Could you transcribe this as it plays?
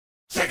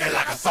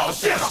salt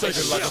shaker. Shake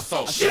it like a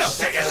salt shaker.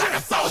 Shake it like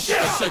a salt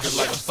shaker. Shake it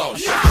like a salt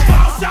shaker.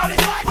 Shout it,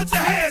 put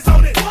your hands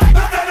on it.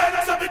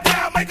 Jump it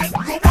down, make it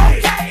go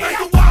away. Make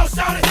the wall,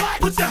 shout it,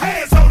 put your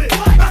hands on it.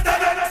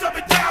 Jump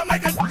it down,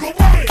 make it go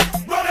away.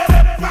 Roll it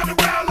up, round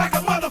around like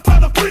a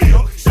motherfucker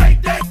wheel.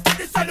 Shake that,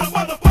 this ain't no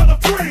motherfucker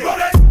drill. Roll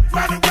that,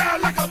 round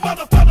around like a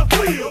motherfucker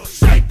wheel.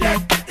 Shake that,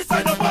 this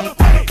ain't no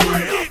motherfucker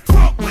drill. Get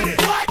crunk with it,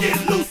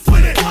 get loose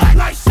with it.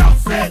 Like Shout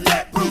said,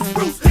 let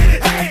Bruce hit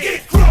it.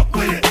 Get crunk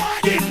with it,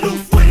 get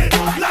loose with it.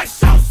 Like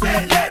Shout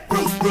said, let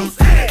Bruce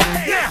hit it.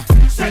 Yeah,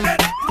 shake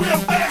that real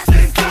fast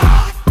and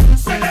drop.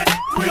 Shake that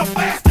real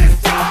fast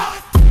and drop.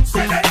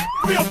 Shake that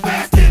real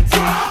fast and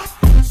drop.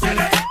 Shake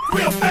that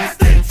real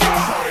fast and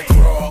drop.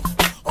 Drug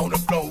on the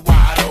floor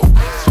wide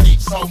open.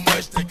 Eat so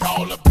much they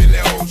call her Billy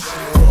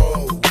Ocean.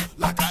 Roll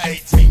like a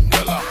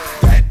 18-wheeler.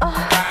 That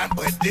fine,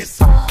 but this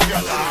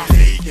girl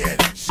leaking.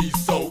 She's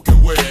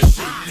soaking wet.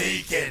 She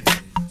leaking,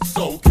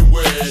 soaking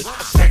wet.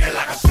 Shake it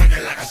like a, shake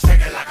it like a,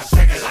 shake it like a,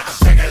 shake it like a,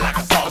 shake it like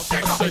a salt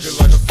shaker. Shake it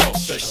like a salt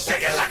shaker.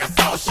 Shake it like a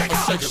salt shaker.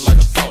 Shake it like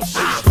a salt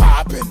shaker.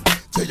 Popping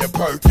till you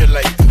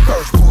percolate.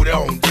 First put it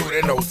on, do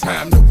it, no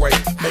time to wait.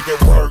 Make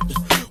it work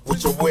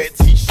with your wet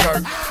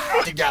t-shirt.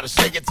 You gotta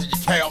shake it till your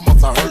calf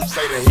muscle hurt.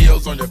 Say the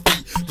heels on your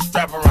feet, the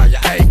strap around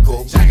your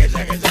ankle.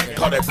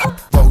 Call that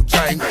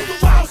Bojangles. Make the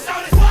wall,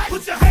 shout it,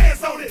 put your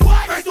hands on it.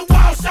 Make the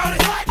wall, shout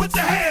it, put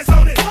your hands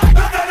on it.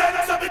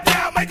 Jump it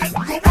down, make it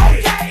go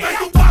away. Make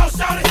the wall,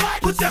 shout it,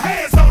 put your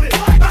hands on it.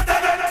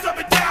 Jump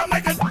it down,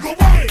 make it go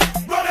away.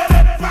 Roll that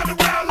up, round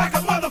around like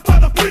a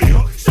motherfucker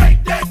wheel.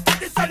 Shake that,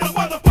 this ain't no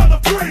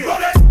motherfucker drill. Roll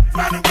that,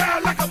 round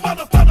around like a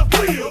motherfucker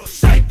wheel.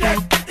 Shake that,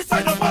 this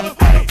ain't no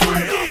motherfucker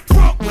drill. Get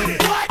crunk with it,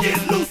 get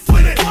loose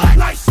with it.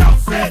 Like Shout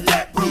said,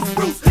 let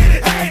Bruce hit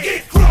it.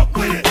 Get crunk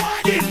with it,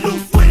 get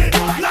loose with it.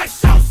 Like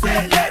Shout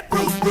said, let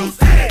Bruce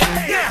hit it.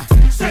 Yeah,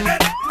 shake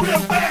that real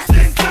fast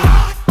and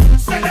drop.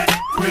 Shake that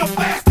real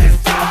fast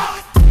and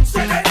drop.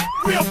 Shake that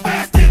real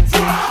fast and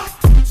drop.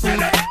 Shake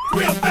that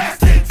real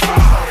fast and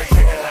drop.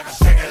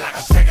 Shake it like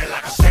a, shake it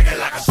like a, shake it like a, shake it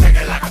like a, shake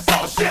it like a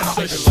salt shaker.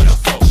 Shake it like a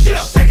salt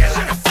shaker. Shake it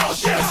like a salt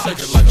shaker. Shake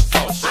it like a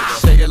salt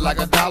shaker. Shake it like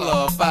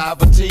 $1,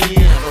 5 or 10.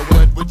 But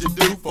what would you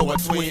do for a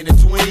twin?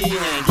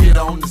 Get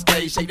on the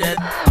stage, shake that,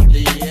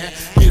 yeah.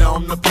 Get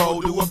on the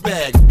pole, do a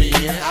back bend.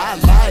 I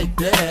like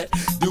that.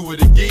 Do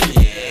it again.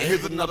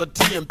 Here's another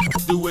 10.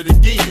 Do it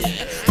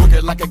again. Work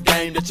it like a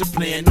game that you're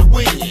playing to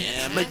win.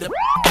 Make the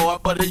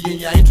hard, but the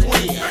yin ain't twin.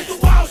 Make the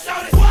wall,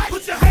 shout it,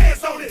 put your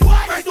hands on it.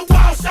 Make the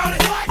wall, shout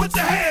it, put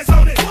your hands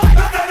on it.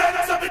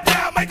 Jump it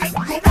down, make it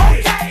go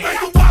away. Make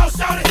the wall,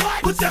 shout it,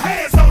 put your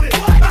hands on it.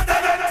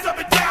 Jump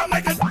it down,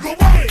 make it go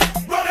away.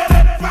 Roll that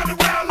up, round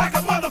around like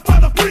a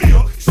motherfucker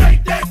wheel.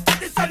 Shake that,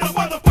 this ain't no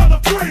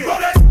motherfucker drill. Roll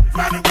that,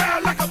 round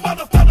around like a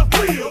motherfucker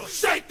wheel.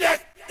 Shake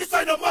that, this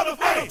ain't no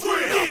motherfucker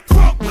drill. Get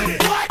crunk with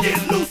it,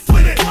 get loose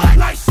with it.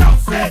 Like Shout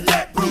said,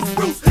 let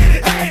Bruce hit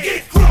it.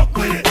 Get crunk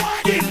with it,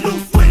 get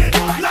loose with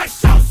it. Like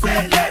Shout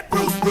said, let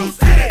Bruce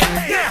hit it.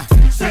 Yeah,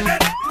 shake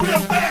that real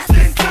fast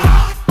and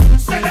drop.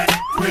 Shake that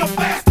real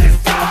fast and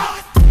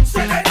drop.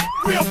 Shake that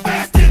real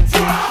fast and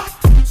drop.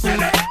 Shake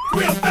that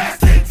real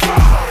fast and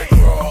drop.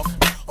 Drug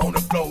on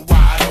the floor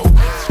wide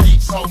open.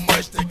 Eat so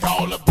much they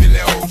call her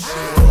Billy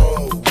Ocean.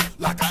 Roll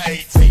like a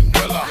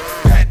 18-wheeler.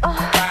 That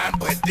fine,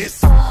 but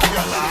this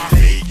girl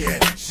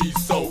leaking. She's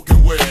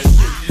soaking wet.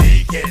 She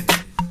leaking,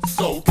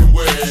 soaking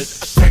wet.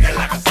 Shake it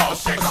like a salt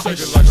shaker. Shake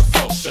it like a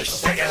salt shaker.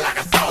 Shake it like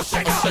a salt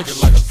shaker. Shake it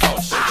like a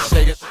salt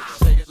shaker.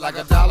 Shake it like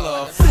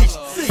 $1.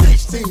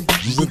 16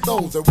 and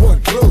thrones at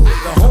one club.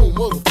 The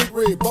home of the big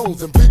red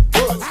bones and big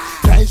butts.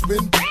 Cash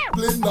been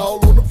splitting all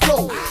on the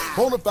floor.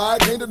 Bonafide,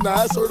 can't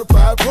deny,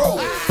 certified pro.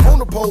 On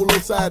the pole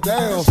upside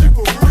down. In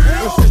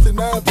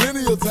 69,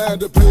 plenty of time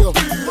to pay a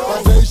fee.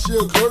 By day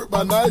she'll clerk,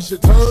 by night she'll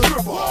turn.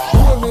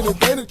 Doing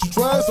anything that you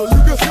try so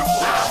you can